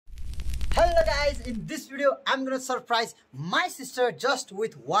Hello guys, in this video I'm gonna surprise my sister just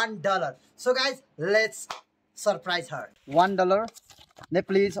with $1. So guys, let's surprise her. $1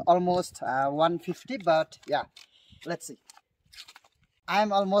 Nepalese, almost 150, but yeah, let's see.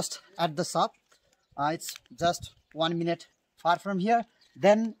 I'm almost at the shop. It's just 1 minute far from here.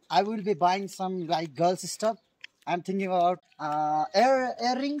 Then I will be buying some like girls stuff. I'm thinking about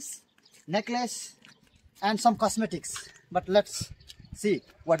earrings, necklace, and some cosmetics. But let's see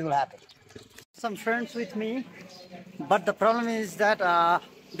what will happen. Some friends with me, but the problem is that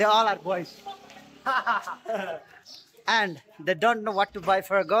they all are boys. And they don't know what to buy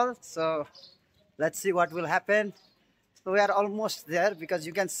for a girl. So let's see what will happen. So we are almost there because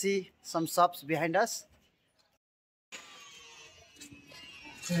you can see some shops behind us.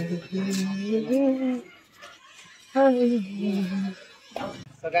 So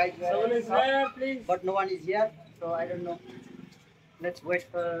guys, someone is there, please. But no one is here, so I don't know. Let's wait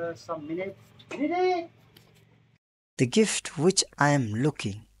for some minutes. The gift which I am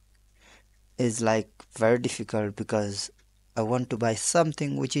looking is like very difficult because I want to buy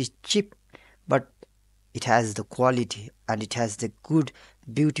something which is cheap, but it has the quality and it has the good,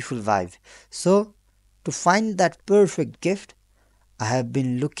 beautiful vibe. So to find that perfect gift, I have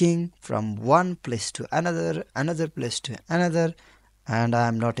been looking from one place to another place to another, and I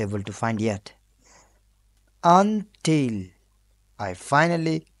am not able to find yet. Until I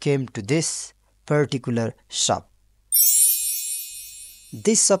finally came to this particular shop.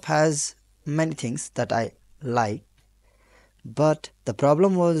 This shop has many things that I like, but the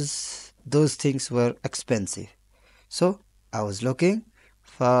problem was those things were expensive. So I was looking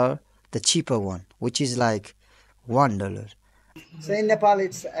for the cheaper one, which is like $1. So in Nepal,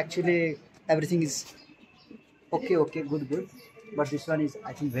 it's actually everything is okay, good. But this one is,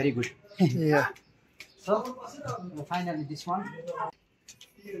 I think, very good. Yeah. So finally, this one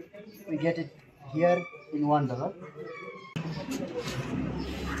we get it here in $1.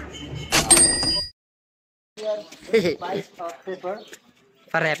 Here, slice of paper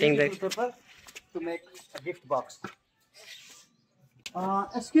For wrapping the paper to make a gift box.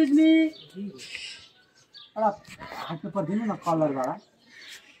 Excuse me. Paper dinu na color bala.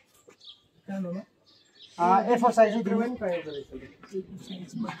 A4 size.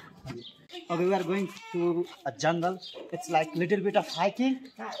 Okay, we are going to a jungle. It's like little bit of hiking,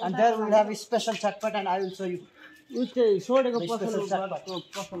 and there we'll have a special chatpat, and I will show you.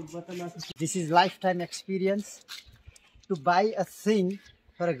 This is lifetime experience. To buy a thing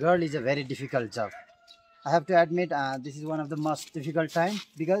for a girl is a very difficult job. I have to admit, this is one of the most difficult time,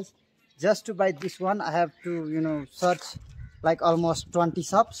 because just to buy this one I have to search like almost 20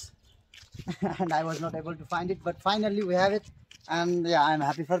 shops and I was not able to find it, but finally we have it, and yeah, I'm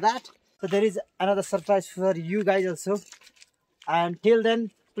happy for that. So there is another surprise for you guys also, and till then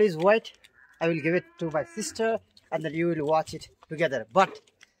please wait. I will give it to my sister and then you will watch it together, but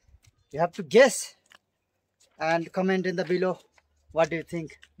you have to guess and comment in the below what do you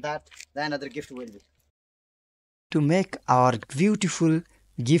think that the another gift will be. To make our beautiful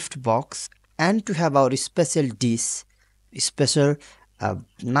gift box and to have our special dish, special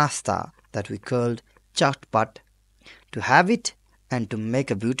nasta that we called Tejkant, to have it and to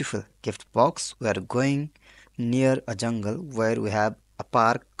make a beautiful gift box, we are going near a jungle where we have a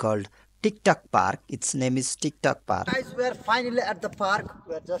park called Tejkant Park. Its name is Tejkant Park. Guys, we are finally at the park.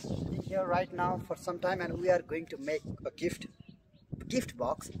 We are just sitting here right now for some time, and we are going to make a gift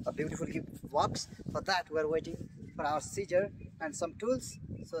box, a beautiful gift box. For that we are waiting for our scissor and some tools.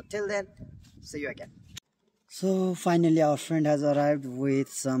 So till then, see you again. So finally our friend has arrived with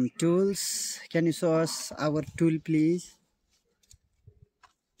some tools. Can you show us our tool, please?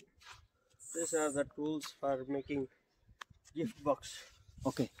 These are the tools for making gift box.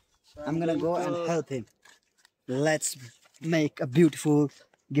 Okay, I'm gonna go and help him. Let's make a beautiful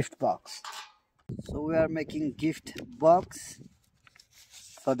gift box. So we are making gift box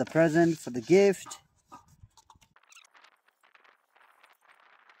for the present, for the gift.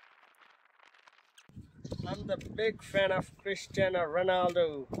 I'm the big fan of Cristiano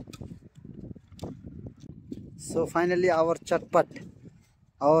Ronaldo. So finally our chatpat,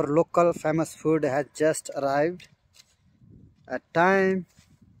 our local famous food, has just arrived at time.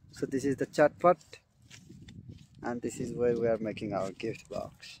 So this is the chatpat, and this is where we are making our gift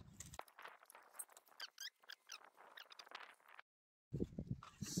box.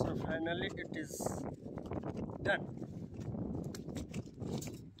 So finally it is done.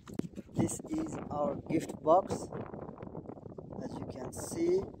 This is our gift box, as you can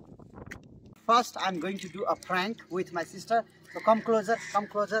see. First I'm going to do a prank with my sister. So come closer, come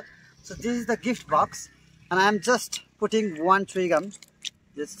closer. So this is the gift box, and I'm just putting one chewing gum,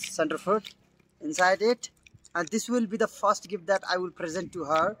 this center fruit, inside it. And this will be the first gift that I will present to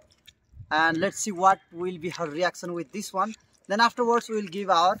her. And let's see what will be her reaction with this one. Then afterwards we will give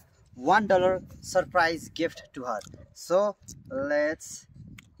our $1 surprise gift to her. So let's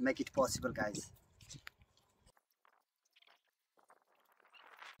make it possible, guys.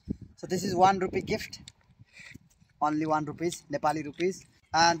 So this is 1 rupee gift, only 1 rupees, Nepali rupees,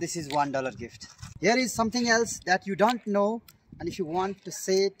 and this is $1 gift. Here is something else that you don't know, and if you want to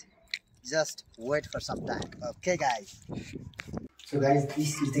say it, just wait for some time. Okay, guys. So guys,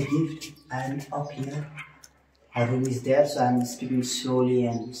 this is the gift, and up here her room is there, so I'm speaking slowly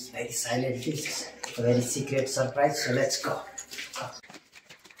and very silently. It's a very secret surprise, so let's go.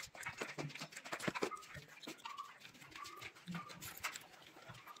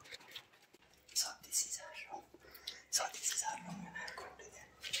 So this is her room. And I'll go to there.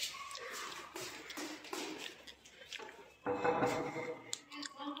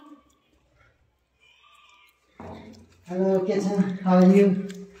 Hello, kitten. How are you?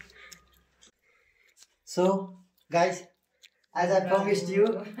 So, guys, as I promised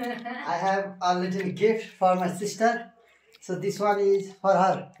you, I have a little gift for my sister. So this one is for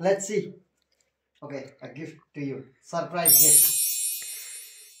her. Let's see. Okay, a gift to you. Surprise gift.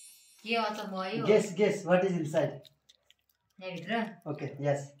 Guess what is inside. Okay,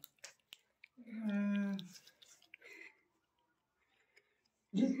 yes.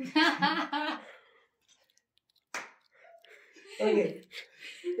 Okay,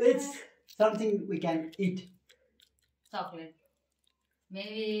 it's something we can eat. Chocolate.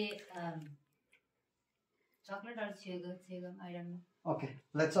 Maybe chocolate or sugar, I don't know. Okay,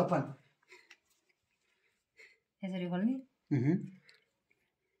 let's open. Is it calling?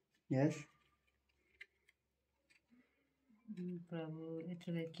 Yes. Prabhu, it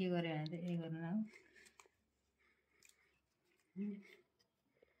will be now.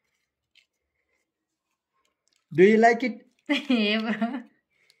 Do you like it? Yeah, bro.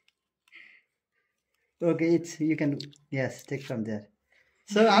 Okay, you can, yes, take from there.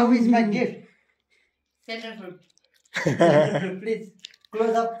 So how is my gift? Center fruit. Center fruit, please.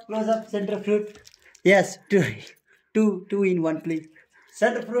 Close up, center fruit. Yes, two in one, please.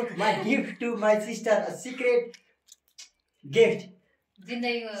 Center fruit, my gift to my sister, a secret gift.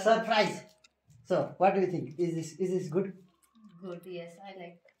 Surprise. So, what do you think? Is this good? Good, yes, I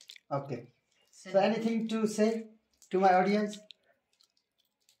like. Okay. So anything to say to my audience?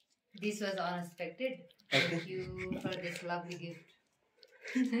 This was unexpected. Thank you for this lovely gift.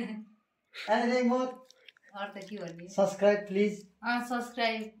 Anything more? Subscribe, please.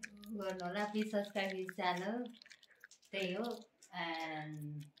 Subscribe. Please subscribe his channel.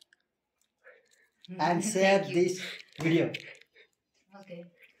 And share this video. Okay.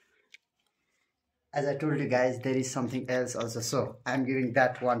 As I told you guys, there is something else also. So I'm giving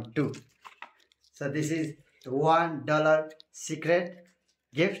that one too. So this is the $1 secret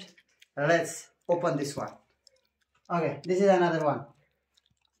gift. Let's open this one. Okay, this is another one.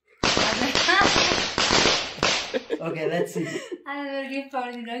 Okay, let's see. I will give for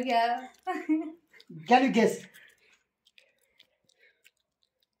you. Can you guess?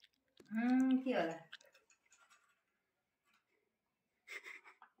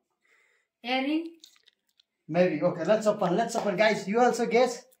 Earring? Maybe. Okay, let's open. Guys, you also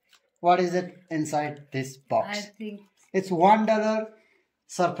guess what is it inside this box. I think it's $1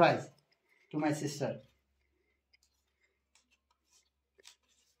 surprise to my sister.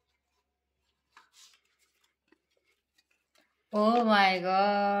 Oh my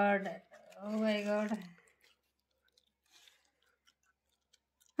god. Oh my god.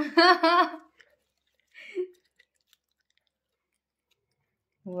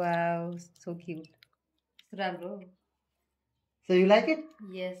 Wow, so cute. Bro. So you like it?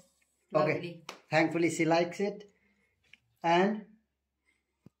 Yes. Okay. Lovely. Thankfully she likes it. And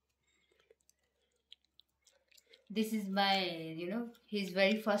this is my, his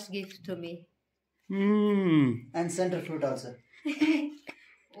very first gift to me. And center fruit also.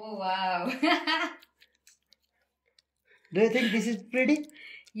 Oh wow. Do you think this is pretty?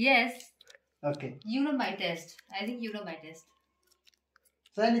 Yes. Okay. You know my taste. I think you know my taste.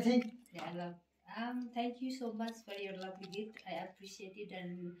 So anything? Yeah, I love. Thank you so much for your lovely gift. I appreciate it,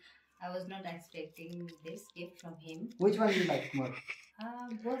 and I was not expecting this gift from him. Which one you like more?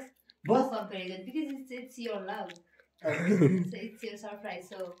 Both. Both? Comparison, because it's your love. Okay. So it's your surprise.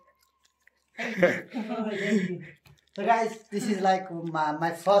 So Thank you. So guys, this is like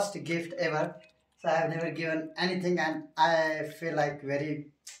my first gift ever. So I have never given anything, and I feel like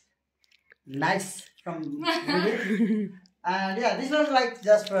very nice from it. And yeah, this was like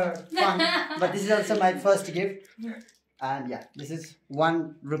just for fun, but this is also my first gift. And yeah, this is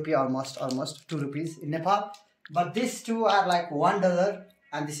 1 rupee, almost 2 rupees in Nepal. But these two are like $1,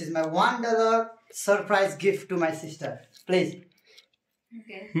 and this is my $1 surprise gift to my sister. Please.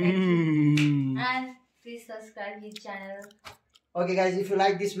 Okay, thank you. And please subscribe his channel. Okay guys, if you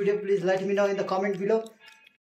like this video, please let me know in the comment below.